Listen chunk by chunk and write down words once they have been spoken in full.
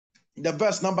the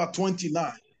verse number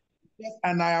 29.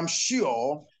 And I am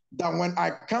sure that when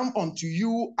I come unto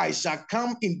you, I shall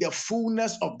come in the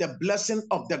fullness of the blessing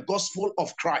of the gospel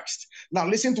of Christ. Now,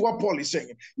 listen to what Paul is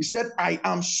saying. He said, I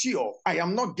am sure, I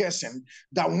am not guessing,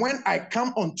 that when I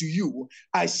come unto you,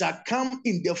 I shall come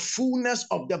in the fullness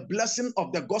of the blessing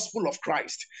of the gospel of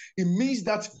Christ. It means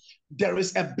that there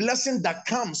is a blessing that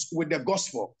comes with the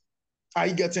gospel. Are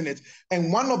you getting it?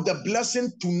 And one of the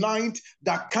blessings tonight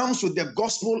that comes with the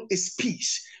gospel is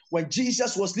peace. When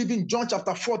Jesus was leaving, John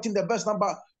chapter 14, the verse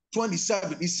number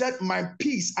 27, he said, my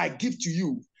peace I give to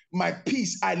you. My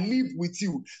peace I leave with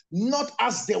you, not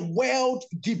as the world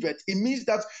giveth. It means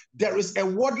that there is a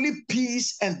worldly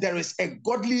peace and there is a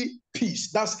godly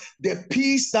peace. That's the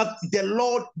peace that the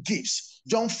Lord gives.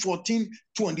 John 14,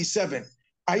 27.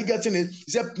 Are you getting it?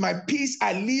 He said, my peace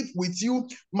I leave with you.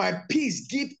 My peace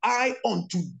give I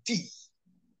unto thee.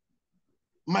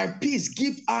 My peace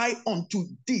give I unto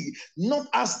thee, not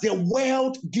as the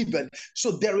world giveth.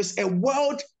 So there is a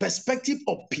world perspective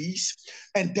of peace,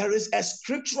 and there is a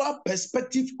scriptural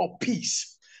perspective of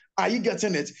peace. Are you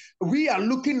getting it? We are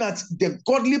looking at the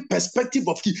godly perspective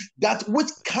of that which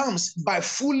comes by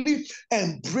fully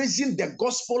embracing the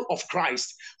gospel of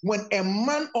Christ. When a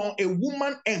man or a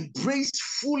woman embrace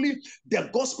fully the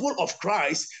gospel of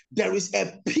Christ, there is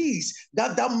a peace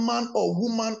that that man or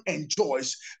woman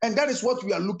enjoys. And that is what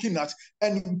we are looking at.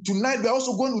 And tonight we're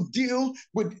also going to deal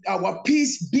with our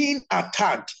peace being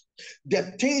attacked.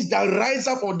 The things that rise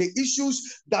up, or the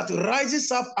issues that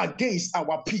rises up against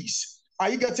our peace. Are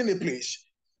you getting a place?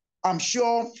 I'm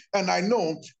sure and I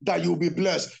know that you'll be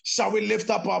blessed. Shall we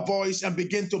lift up our voice and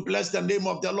begin to bless the name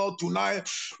of the Lord tonight?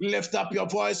 Lift up your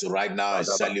voice right now and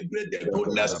celebrate the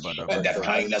goodness and the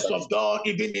kindness of God,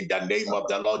 even in the name of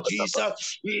the Lord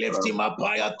Jesus. Lift him up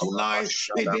higher tonight,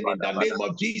 even in the name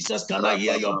of Jesus. Can I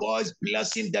hear your voice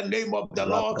blessing the name of the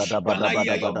Lord? Can I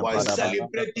hear your voice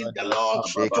celebrating the Lord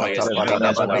for his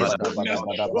kindness, for his goodness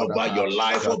over your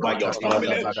life, over your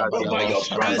family, over your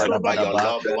friends, over your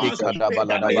loved ones? In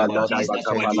the name of Jesus,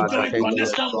 when you join,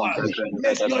 connect someone.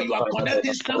 Make sure you are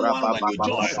connecting someone when you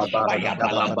join. Lord,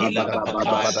 I thank you for my life.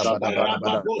 I thank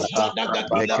you, Lord God, for the life of my family. Father, I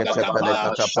bless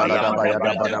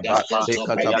you.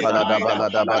 I give you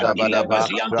the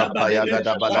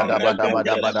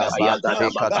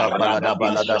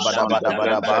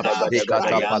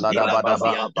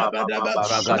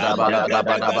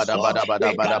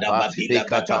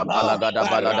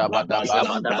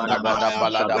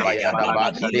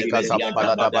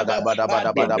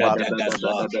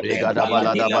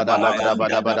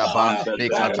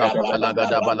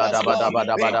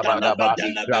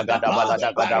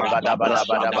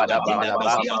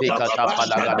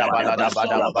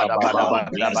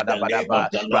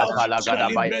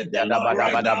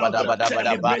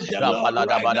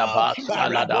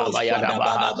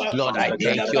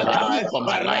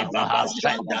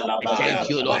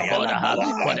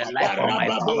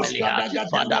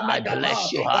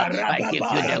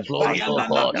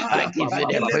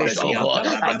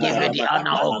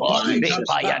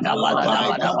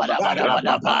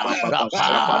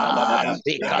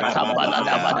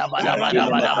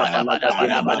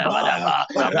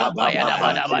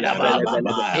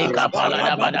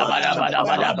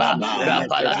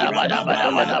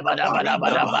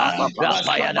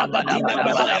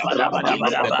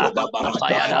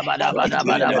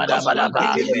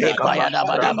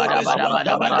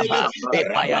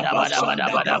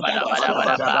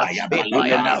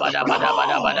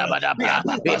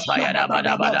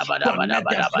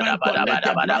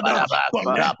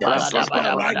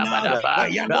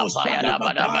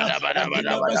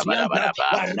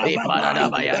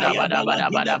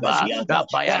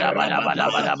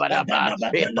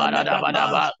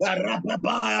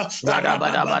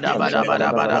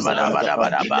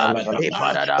oh God.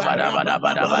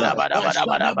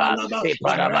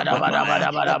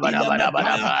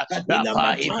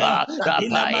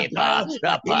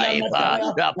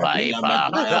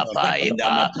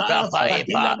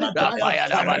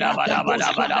 I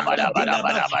give you the praise,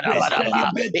 oh God.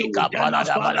 I give you the honor,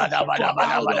 oh God.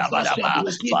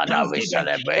 Father, we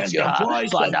celebrate you.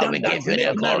 Father, we give you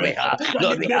the glory.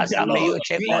 Lord, we ask that may you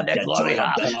take all the glory.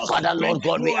 Father, Lord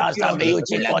God, we ask that may you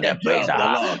take all the praise.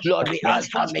 Lord, we ask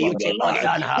that may you take all the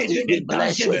honor. We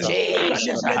bless you,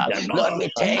 Jesus. Lord,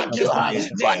 we thank you.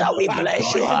 Father, we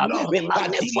bless you. We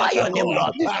magnify your name,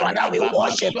 Lord. Father, we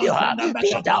worship you.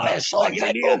 Be thou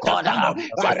exalted, oh God.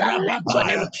 Father, let your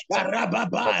name,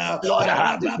 Lord,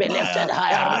 be lifted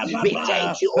higher. We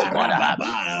thank you, oh God.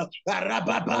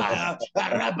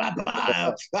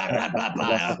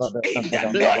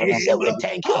 Lord, we say we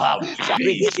thank you.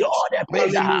 We give you all the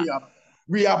praise. Hallelujah.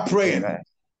 We are praying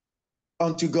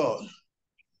unto God.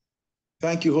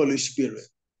 Thank you, Holy Spirit.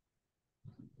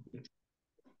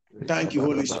 Thank you,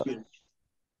 Holy Spirit.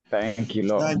 Thank you,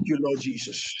 Lord. Thank you, Lord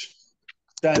Jesus.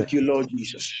 Thank you, Lord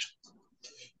Jesus.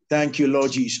 Thank you,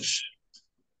 Lord Jesus.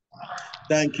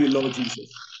 Thank you, Lord Jesus.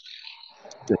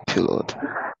 Thank you, Lord.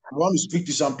 I want to speak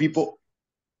to some people.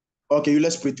 Okay,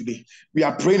 let's pray today. We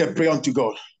are praying a prayer unto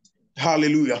God.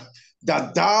 Hallelujah.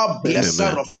 That thou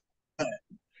blesser of men,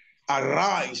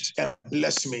 arise and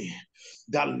bless me.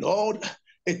 That Lord,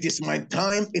 it is my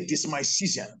time, it is my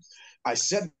season. I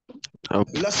said, the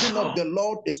blessing of the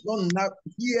Lord is not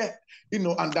here,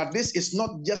 and that this is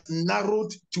not just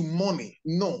narrowed to money.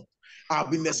 No. I've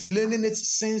been explaining it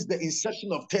since the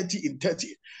inception of 30 in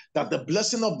 30, that the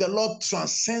blessing of the Lord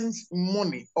transcends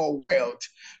money or wealth.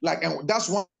 And that's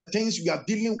one of the things we are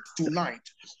dealing with tonight.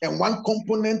 And one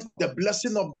component, the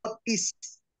blessing of God, is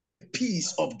the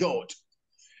peace of God.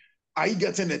 Are you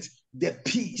getting it? The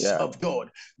peace of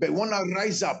God. But when I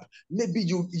rise up, maybe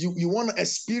you want to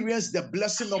experience the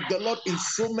blessing of the Lord in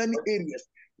so many areas.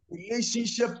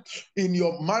 Relationship, in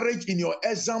your marriage, in your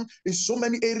exam, in so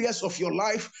many areas of your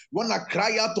life. When I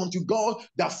cry out unto God,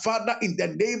 the Father, in the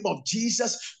name of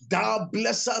Jesus, thou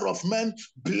blesser of men,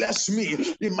 bless me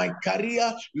in my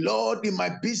career, Lord, in my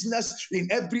business, in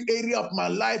every area of my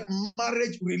life,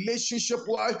 marriage, relationship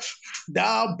wise,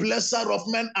 thou blesser of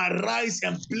men, arise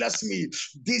and bless me.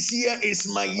 This year is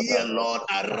my year, Lord,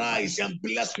 arise and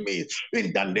bless me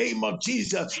in the name of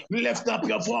Jesus. Lift up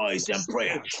your voice and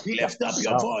pray. Lift up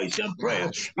your voice and pray.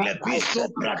 Lepisto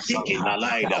pratiki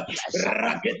nalaida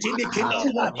raketini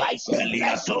kinomo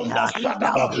Eliatonda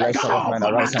Sadaba. Come on,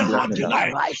 connect someone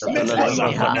tonight. Make sure you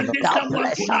are connecting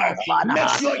someone tonight. Make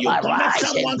sure you connect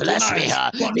someone tonight.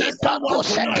 Connect someone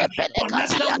tonight. Connect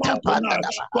someone tonight.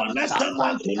 Connect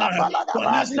someone tonight.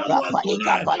 Connect someone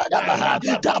tonight.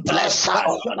 The blesser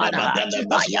of man,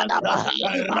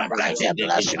 arise and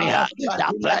bless me.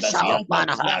 The blesser of man,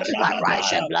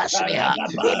 arise and bless me.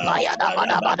 Bless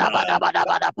me.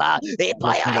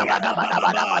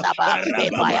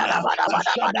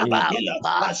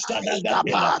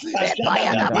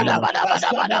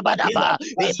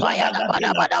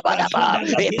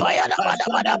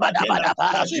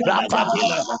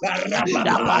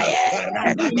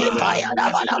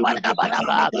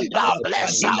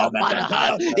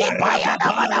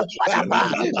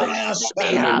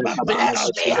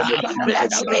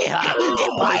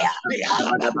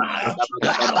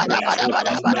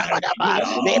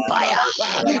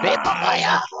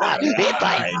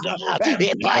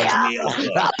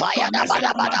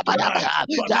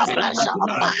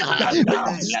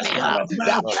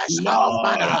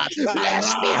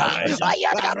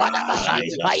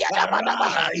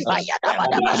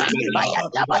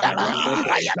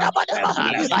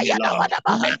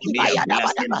 Make me a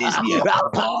blessing this year.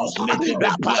 Cause me to be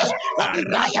blessed.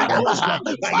 God, cause me to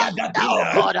be blessed.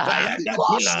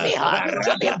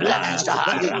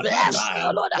 Bless me,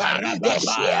 Lord, this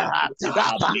year.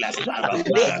 Blesser of man.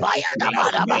 Bless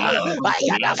me, Lord.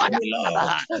 Bless me, Lord.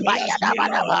 Bless me,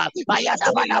 Lord.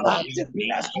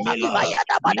 Bless me, Lord.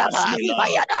 Bless me,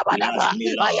 Lord. Bless me, Lord. Bless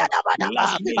me, Lord.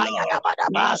 Bless me, Lord.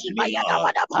 Bless me,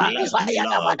 Lord. Bless me,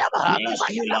 Lord. Bless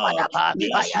me, Lord.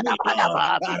 Bless me, Lord.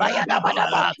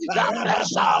 Arababa,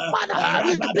 Arababa,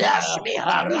 Bless Arababa, me,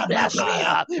 bless me.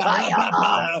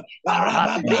 Arababa,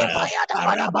 Arababa,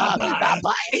 Arababa, Arababa.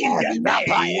 In the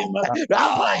name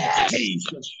of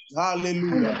Jesus.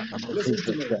 Hallelujah. Listen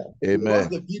to me. Amen. Once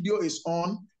the video is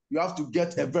on, you have to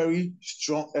get a very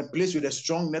strong place with a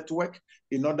strong network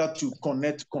in order to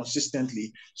connect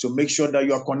consistently. So make sure that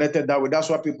you are connected that way. That's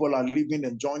why people are leaving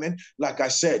and joining. Like I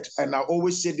said, and I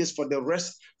always say this for the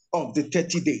rest of the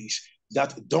 30 days,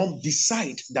 that don't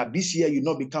decide that this year you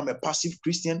not become a passive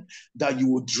Christian, that you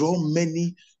will draw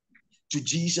many to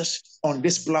Jesus on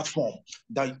this platform,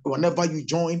 that whenever you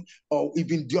join or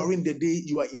even during the day,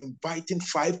 you are inviting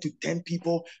 5 to 10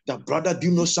 people that, brother, do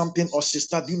you know something? Or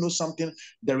sister, do you know something?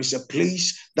 There is a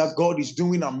place that God is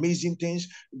doing amazing things.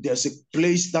 There's a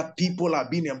place that people are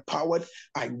being empowered.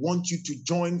 I want you to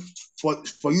join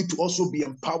for you to also be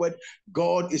empowered.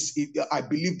 God is, I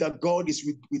believe that God is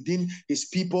within his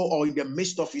people or in the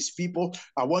midst of his people.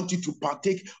 I want you to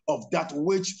partake of that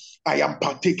which I am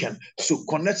partaking. So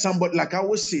connect somebody. Like I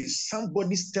always say,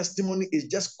 somebody's testimony is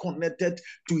just connected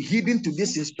to heeding to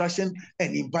this instruction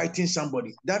and inviting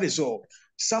somebody. That is all.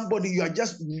 Somebody, you are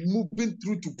just moving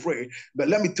through to pray. But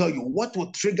let me tell you, what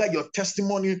will trigger your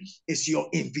testimony is your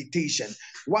invitation.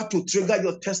 What will trigger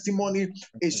your testimony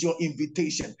is your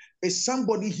invitation. Is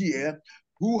somebody here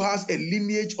who has a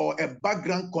lineage or a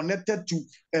background connected to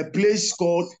a place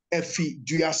called Efi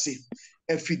Duyase?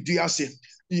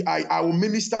 I will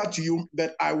minister to you,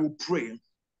 but I will pray.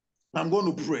 I'm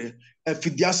going to pray.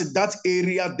 That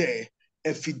area there,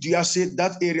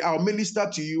 that area, I'll minister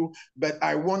to you, but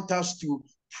I want us to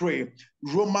pray.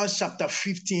 Romans chapter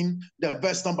 15, the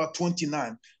verse number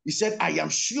 29. He said, I am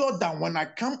sure that when I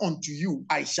come unto you,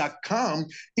 I shall come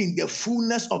in the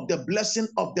fullness of the blessing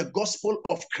of the gospel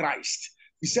of Christ.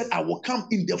 He said, I will come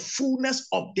in the fullness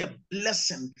of the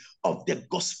blessing of the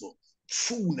gospel.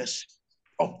 Fullness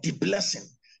of the blessing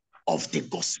of the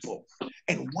gospel.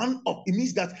 And it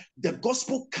means that the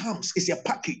gospel comes, it's a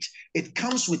package. It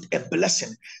comes with a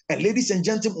blessing. And ladies and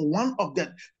gentlemen, one of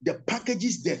the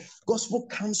packages the gospel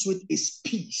comes with is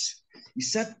peace. He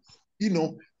said,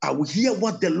 I will hear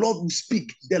what the Lord will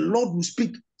speak. The Lord will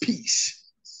speak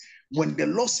peace. When the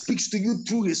Lord speaks to you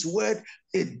through his word,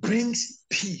 it brings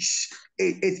peace.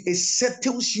 It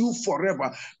settles you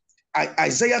forever.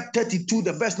 Isaiah 32,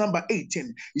 the verse number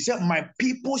 18, he said, my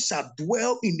people shall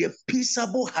dwell in a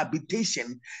peaceable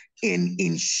habitation,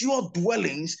 in sure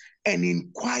dwellings, and in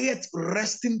quiet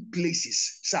resting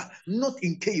places. Sir, not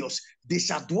in chaos. They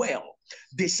shall dwell.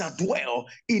 They shall dwell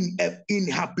in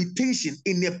habitation,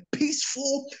 in a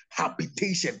peaceful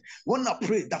habitation. When I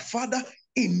pray that, Father,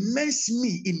 immerse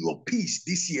me in your peace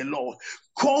this year, Lord.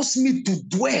 Cause me to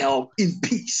dwell in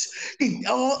peace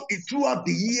throughout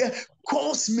the year.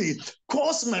 Cause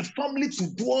my family to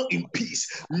dwell in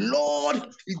peace. Lord,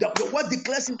 the word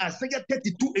declares in Isaiah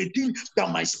 32:18 that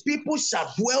my people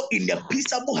shall dwell in a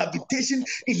peaceable habitation,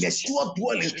 in a sure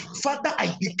dwelling. Father,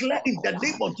 I declare in the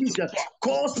name of Jesus,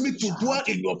 cause me to dwell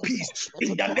in your peace.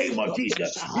 In the name of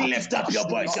Jesus, lift up your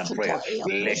voice and pray.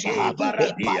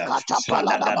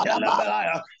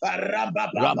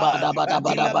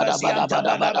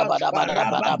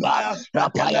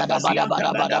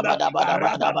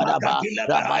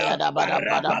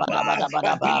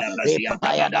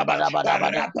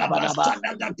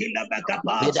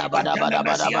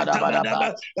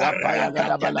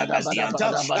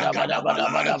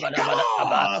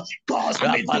 Cause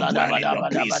me to dwell in your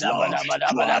peace, Lord,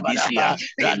 throughout this year.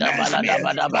 Immerse me,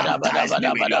 baptize me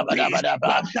with your peace,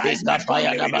 baptize my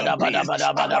family with your peace.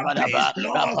 Our peace,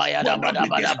 Lord, will not be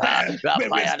disturbed. We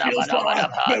refuse, Lord,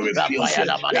 we refuse it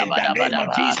in the name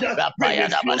of Jesus. We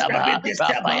refuse every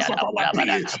disturbance of our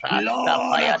peace.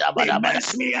 Lord,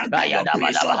 immerse me under your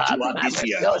peace all throughout this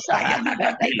year.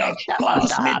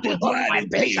 Cause me to dwell in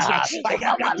peace.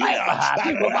 Over my life,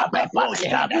 over my family,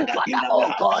 Father,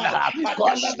 oh God,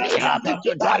 cause me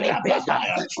to dwell in peace,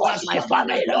 cause my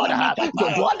family, Lord, to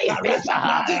dwell in peace,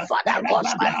 Father,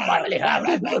 cause my family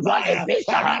to dwell in peace,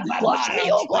 cause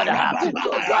me, oh God, to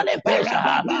dwell in peace,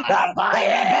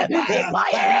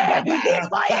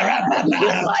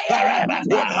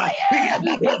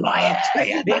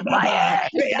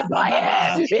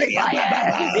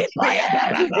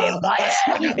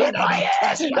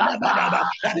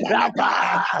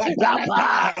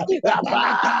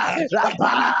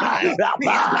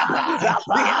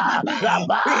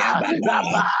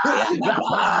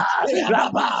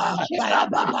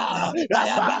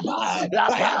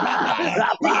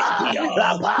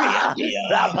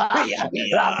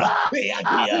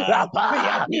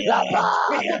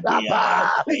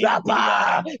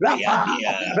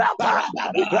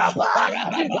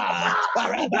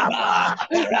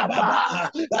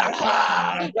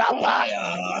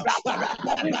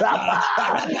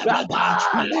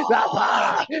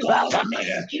 Cause me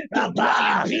to dwell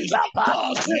in peace.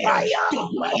 Cause me to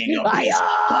dwell in your peace.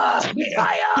 Cause me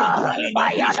to dwell in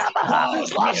your peace.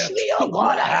 Cause me oh to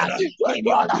God, dwell to in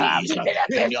your dwell peace. in a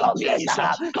In place your of peace,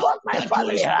 peace. cause my That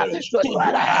Holy family Spirit to to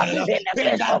dwell dwell in a in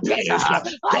place that of peace. place.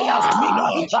 Cause me,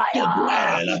 Lord, to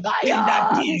dwell in that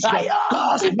peace.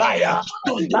 Cause me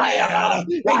to dwell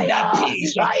in that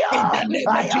peace. In the name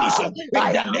of Jesus.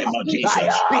 In the name of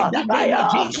Jesus. In the name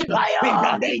of Jesus. In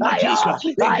the name of Jesus.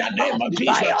 In the name of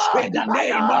Jesus. In the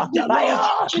name of the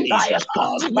Lord Jesus.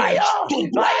 Cause me to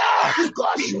dwell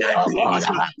in that place.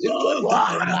 Oh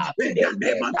God. In the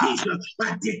name of Jesus.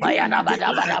 I decree and I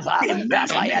declare.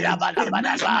 Immerse me.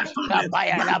 Immerse my family.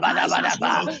 Baptize us,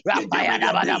 Lord. Give me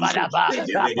your peace. Give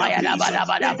me your peace.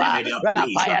 Give me your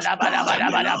peace. Cause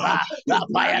me, Lord, to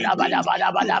dwell in peace.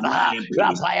 To dwell in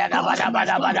peace. Cause my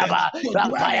family to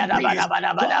dwell in peace.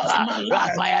 Cause my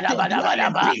life to dwell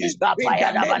in peace. In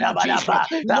the name of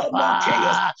Jesus. No more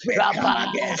chaos. We come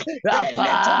against any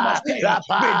form of chaos.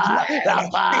 We dwell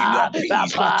in your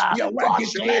peace. Your word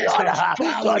Cause me, declares, Lord, for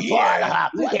I to will dwell hear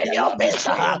what in the your Lord will peace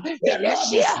say. The in Lord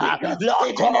this will year. speak Lord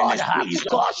even in God, his peace.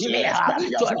 cause me Lift up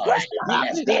your to voice. dwell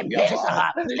Lift up in your peace. voice.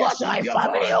 Cause Lift up my your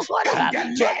family, voice. oh In God, the to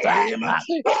name dwell in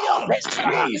your of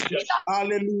peace. Jesus.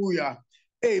 Hallelujah.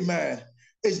 Amen.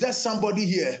 Is there somebody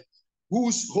here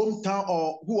whose hometown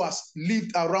or who has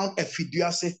lived around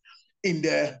Efidiase in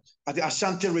the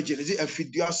Ashanti region? Is it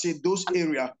Efidiase, those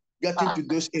area, getting to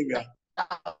those area?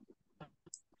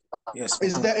 Yes.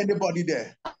 Is there anybody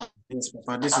there? Yes,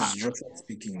 Papa. This is Joshua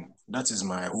speaking. That is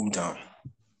my hometown.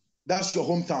 That's your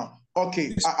hometown. Okay.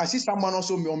 Yes. I see someone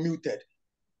also unmuted.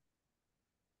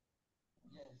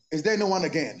 Is there anyone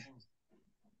again?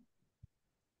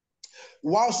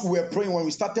 Whilst we were praying, when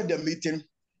we started the meeting,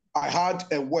 I had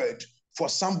a word for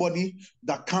somebody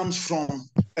that comes from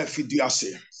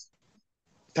Efidiase.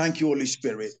 Thank you, Holy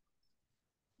Spirit.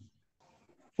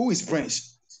 Who is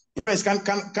Prince? Prince, can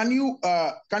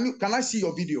I see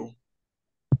your video?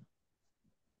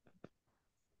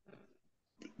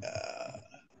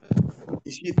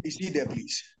 Is he there,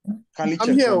 please? Can you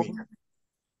check for me?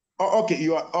 Oh, okay,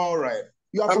 you are all right.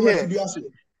 You are from Efidiase?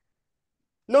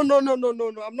 No.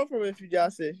 I'm not from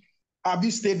Efidiase. Have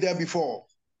you stayed there before?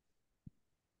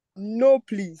 No,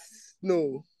 please.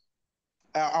 No.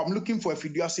 I'm looking for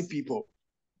Efidiase people.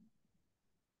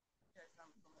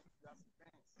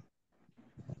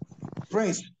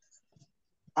 Prince,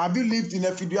 have you lived in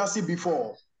Efidiase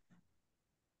before?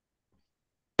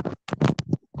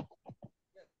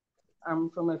 I'm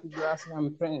from Efidiase.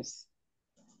 I'm Prince.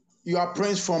 You are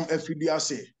Prince from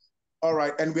Efidiase. All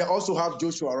right. And we also have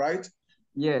Joshua, right?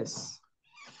 Yes.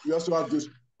 We also have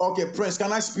Joshua. Okay, Prince,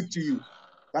 can I speak to you?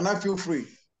 Can I feel free?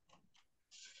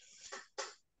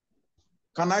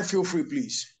 Can I feel free,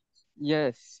 please?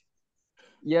 Yes.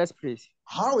 Yes, please.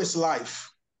 How is life?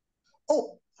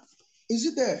 Oh, is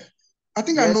it there? I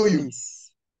think yes, I know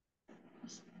please.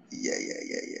 you.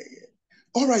 Yeah.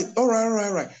 All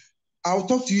right. I'll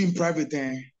talk to you in private.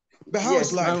 But how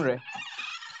is life?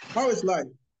 How is life?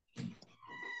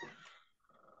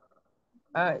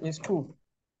 It's cool.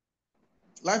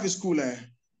 Life is cool, eh?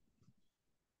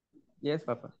 Yes,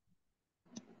 Papa.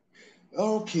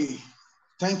 Okay.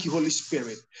 Thank you, Holy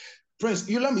Spirit. Prince,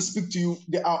 you let me speak to you.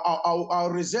 I'll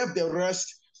reserve the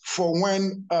rest for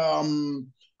when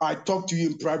I talk to you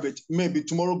in private. Maybe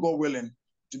tomorrow, God willing.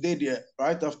 Today, dear,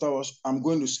 right afterwards, I'm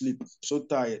going to sleep. So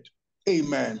tired.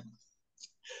 Amen.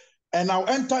 And I'll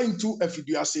enter into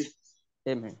Efidiase.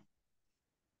 Amen.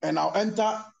 And I'll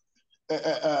enter,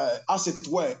 as it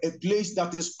were, a place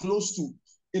that is close to,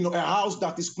 a house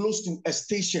that is close to a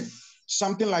station.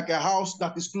 Something like a house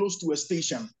that is close to a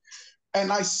station.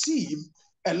 And I see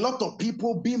a lot of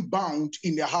people being bound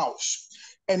in the house.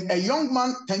 And a young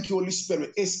man, thank you, Holy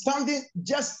Spirit, is standing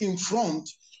just in front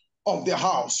of the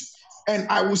house. And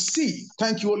I will see,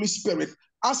 thank you, Holy Spirit,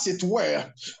 as it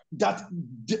were, that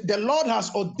the Lord has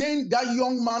ordained that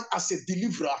young man as a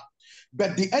deliverer.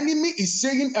 But the enemy is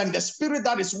saying, and the spirit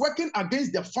that is working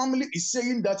against the family is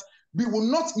saying that we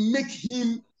will not make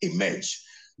him emerge.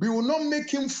 We will not make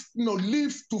him,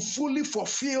 live to fully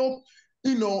fulfill,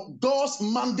 God's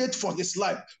mandate for his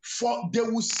life. For they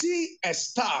will see a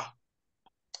star.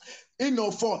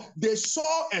 For they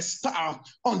saw a star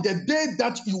on the day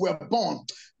that you were born.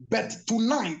 But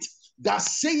tonight, that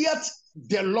saith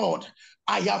the Lord,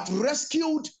 I have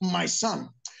rescued my son.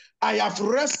 I have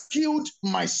rescued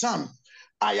my son.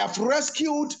 I have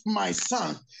rescued my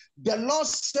son. The Lord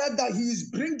said that he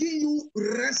is bringing you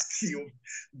rescue.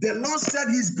 The Lord said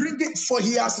he's bringing, for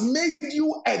he has made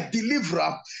you a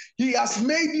deliverer. He has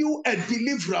made you a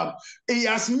deliverer. He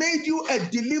has made you a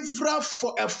deliverer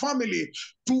for a family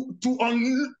to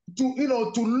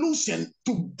loosen,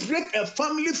 to break a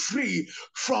family free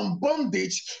from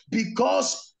bondage.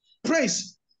 Because,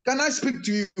 Prince, can I speak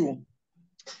to you?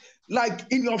 Like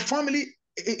in your family,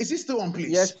 is this still on, please?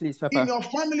 Yes, please, Papa. In your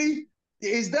family,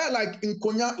 is there like in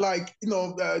Konya, like,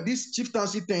 this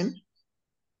chieftaincy thing?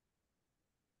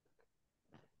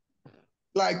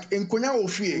 Like in Konya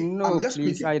Ofie? No,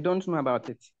 please, I don't know about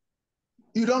it.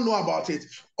 You don't know about it?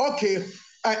 Okay.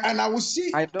 And I will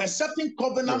see a certain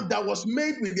covenant that was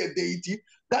made with the deity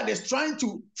that is trying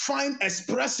to find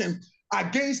expression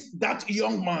against that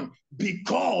young man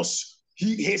because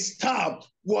his star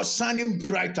was shining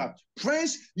brighter.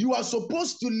 Friends, you are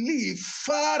supposed to live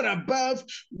far above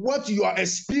what you are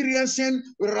experiencing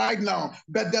right now.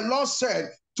 But the Lord said,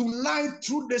 tonight,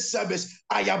 through this service,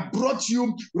 I have brought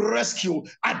you rescue.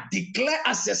 I declare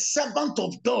as a servant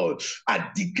of God, I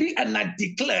decree and I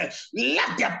declare,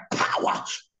 let the power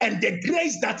and the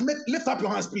grace that make, lift up your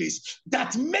hands, please,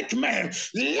 that make men,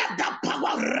 let that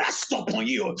power rest upon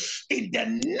you. In the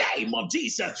name of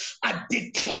Jesus, I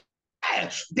declare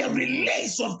the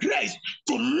release of grace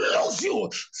to loose you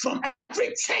from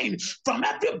every chain, from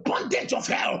every bondage of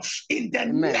hell, in the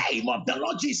name of the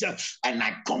Lord Jesus. And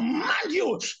I command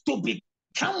you to be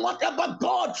become whatever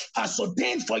God has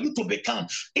ordained for you to become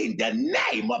in the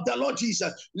name of the Lord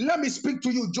Jesus. Let me speak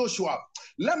to you, Joshua.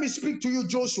 Let me speak to you,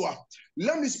 Joshua.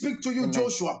 Let me speak to you, Amen.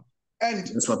 Joshua. And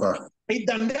Yes, Papa. in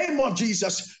the name of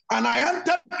Jesus, and I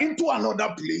entered into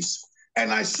another place,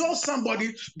 and I saw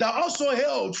somebody that also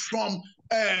hailed from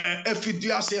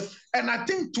Ephidiasif, and I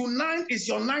think tonight is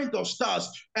your night of stars,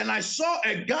 and I saw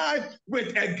a guy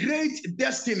with a great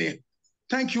destiny.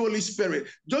 Thank you, Holy Spirit.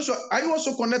 Joshua, are you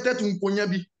also connected to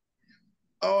Nkonyabi?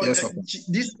 Yes, Papa.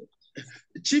 This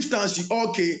chieftaincy.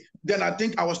 Okay, then I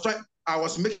think I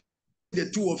was making the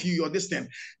two of you your this thing.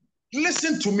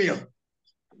 Listen to me.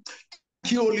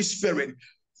 Thank you, Holy Spirit.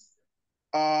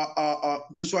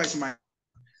 Joshua is mine.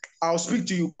 I'll speak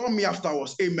to you. Call me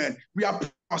afterwards. Amen. We are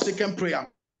our second prayer.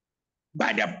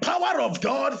 By the power of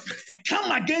God,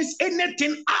 come against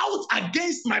anything out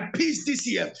against my peace this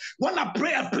year. When I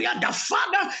pray a prayer that,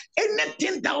 Father,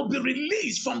 anything that will be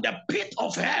released from the pit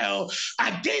of hell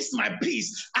against my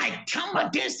peace, I come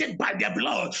against it by the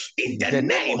blood. In the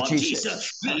name of Jesus.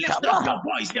 Lift up your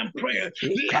voice and pray.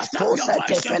 Lift up your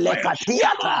voice and pray.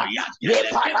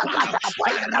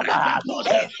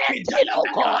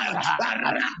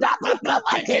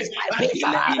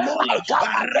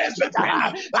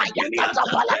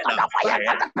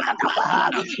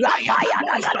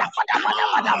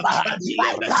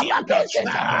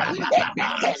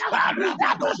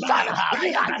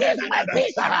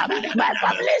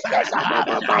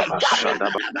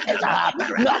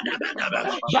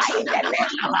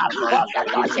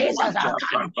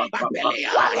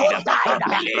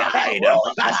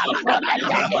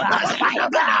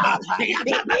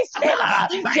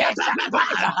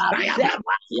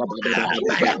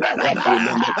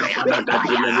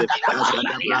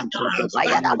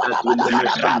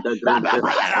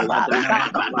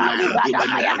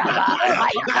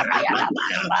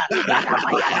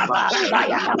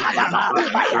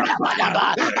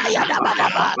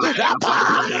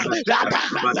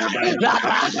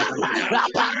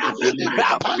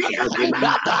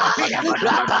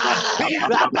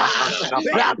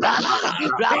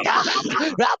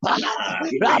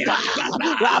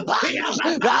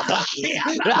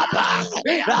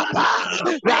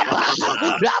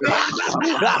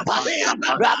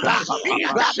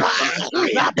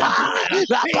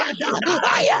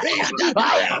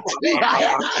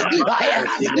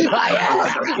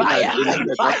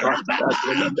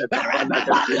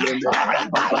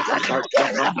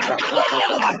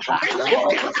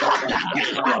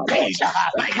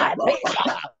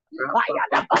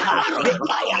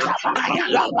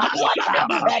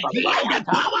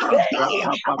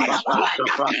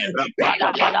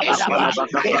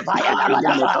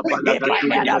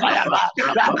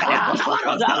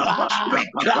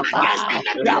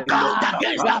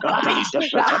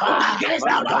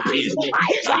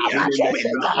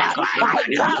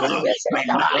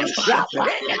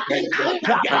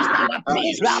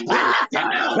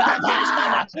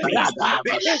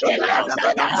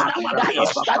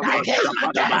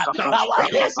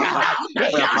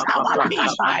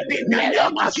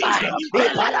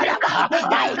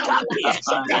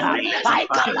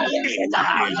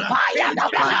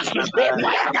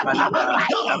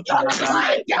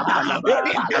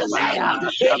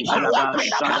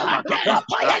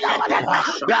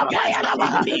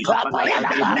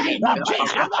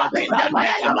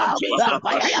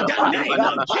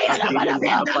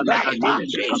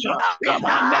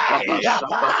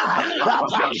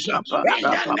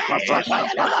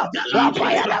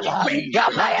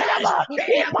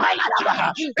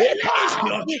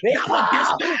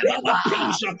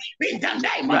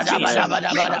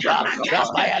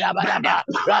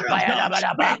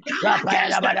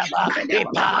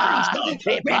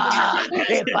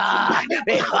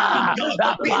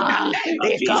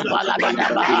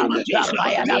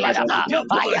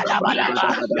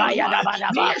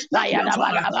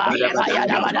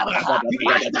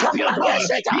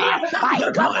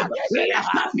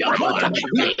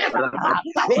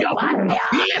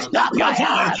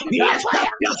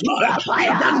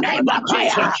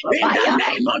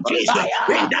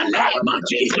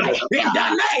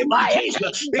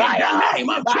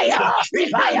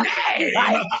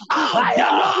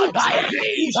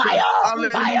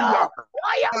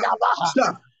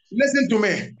 Listen to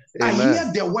me. Amen. I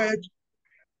hear the word.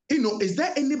 Is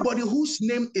there anybody whose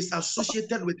name is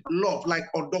associated with love, like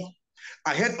Odo?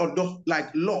 I heard Odo, like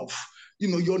love.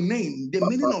 Your name, the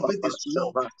meaning of it is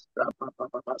love.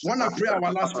 When I pray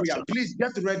our last prayer, please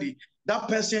get ready. That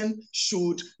person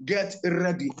should get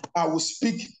ready. I will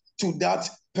speak to that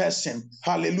person.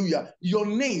 Hallelujah. Your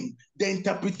name, the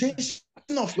interpretation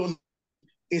of your name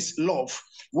is love.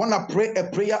 Want to pray a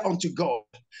prayer unto God.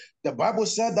 The Bible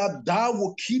said that thou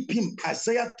will keep him,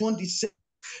 Isaiah 26,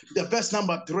 the verse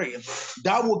number 3,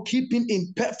 thou will keep him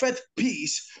in perfect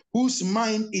peace, whose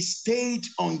mind is stayed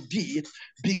on thee,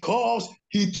 because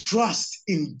he trusts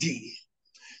in thee.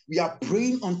 We are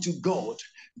praying unto God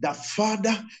that,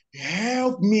 Father,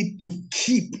 help me to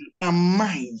keep my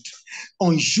mind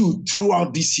on you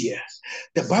throughout this year.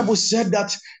 The Bible said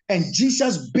that, and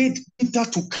Jesus bade Peter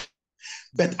to come,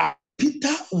 but as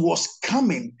Peter was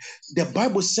coming, the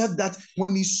Bible said that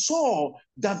when he saw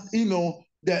that,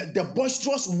 the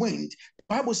boisterous wind, the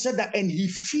Bible said that, and he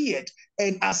feared,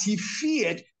 and as he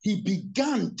feared, he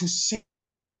began to sink.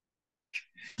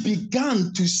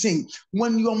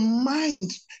 When your mind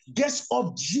gets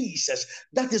off Jesus,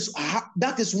 that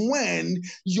is when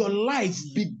your life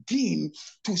begin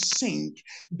to sink.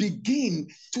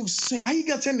 Are you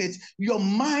getting it? Your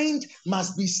mind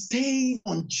must be stayed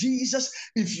on Jesus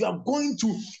if you are going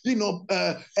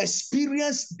to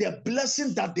experience the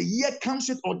blessing that the year comes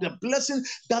with, or the blessing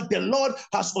that the Lord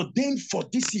has ordained for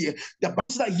this year. The Bible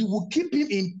says that he will keep him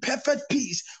in perfect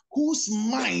peace, whose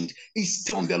mind is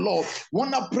on the Lord.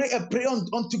 Want to pray a prayer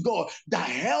unto God that,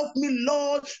 help me,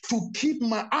 Lord, to keep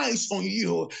my eyes on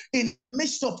you in the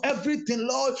midst of everything.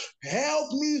 Lord,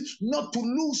 help me not to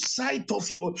lose sight of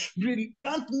you.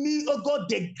 Grant me, oh God,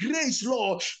 the grace,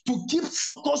 Lord, to keep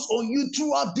focus on you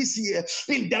throughout this year.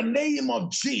 In the name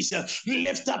of Jesus,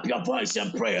 lift up your voice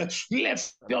and prayer.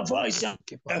 Lift your voice and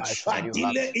keep my eyes on you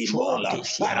throughout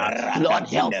this year. Lord,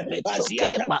 help me to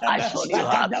keep my eyes on you.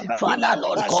 Father,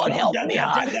 Lord God, help me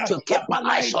to keep my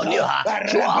eyes on you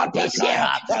throughout this year.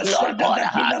 Lord God,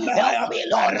 help me,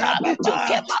 Lord, to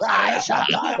keep my eyes on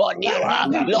you.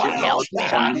 Lord,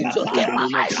 help me to keep my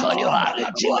eyes on you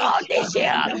throughout this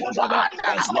year.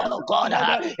 Father, oh God,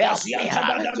 help me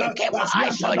to keep my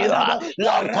eyes on you.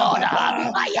 Lord God,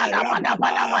 ayada bada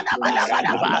bada bada bada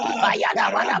bada bada, ayada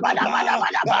bada bada bada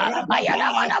bada bada, ayada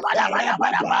bada bada bada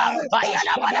bada bada,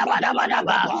 ayada bada bada bada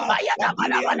bada, ayada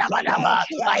bada bada bada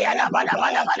bada, ayada bada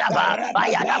bada bada bada,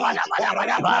 ayada bada bada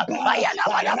bada bada,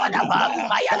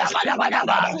 ayada bada bada bada, ayada bada bada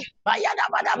bada,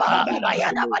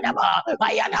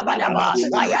 ayada bada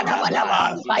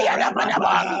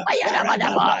bada, ayada bada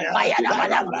bada, ayada bada bada, ayada bada bada, ayada bada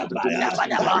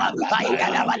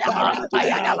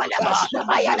bada,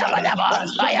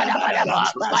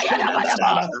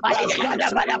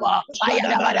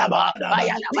 ayada bada bada,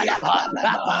 ayada bada bada,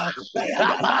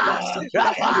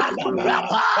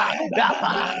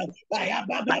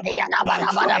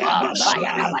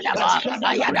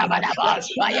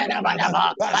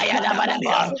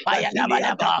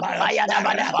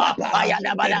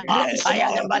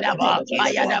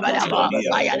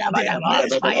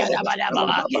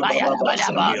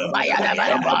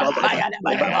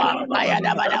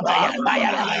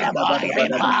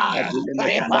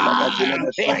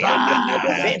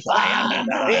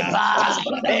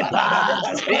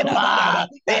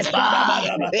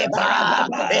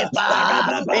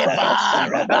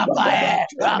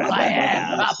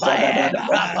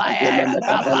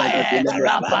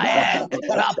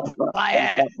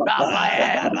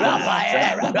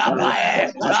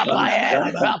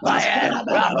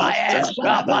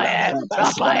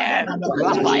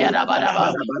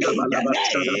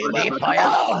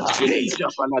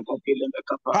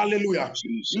 Hallelujah.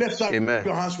 Lift up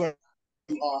your hands where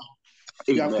you are.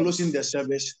 We are closing the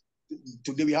service.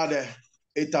 Today we had a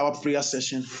 8-hour prayer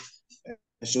session.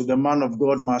 So the man of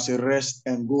God must rest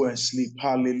and go and sleep.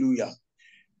 Hallelujah.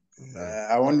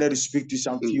 I wanted to speak to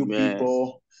some few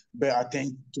people, but I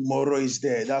think tomorrow is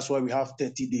there. That's why we have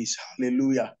 30 days.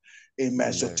 Hallelujah.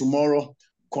 Amen. So tomorrow,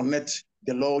 connect.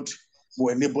 The Lord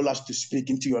will enable us to speak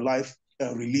into your life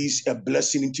and release a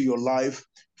blessing into your life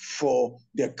for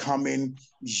the coming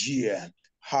year.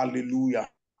 Hallelujah.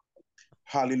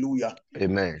 Hallelujah.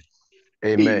 Amen.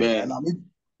 Amen.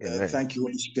 Thank you,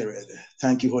 Holy Spirit.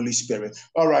 Thank you, Holy Spirit.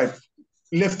 All right.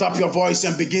 Lift up your voice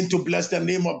and begin to bless the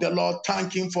name of the Lord.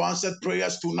 Thank him for answered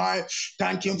prayers tonight.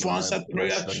 Thank him for answered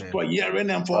prayers, for hearing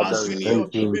and for answering you.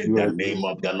 In the name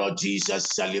of the Lord Jesus,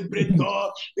 celebrate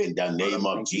God. In the name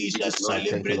of Jesus,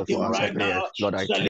 celebrate him right now.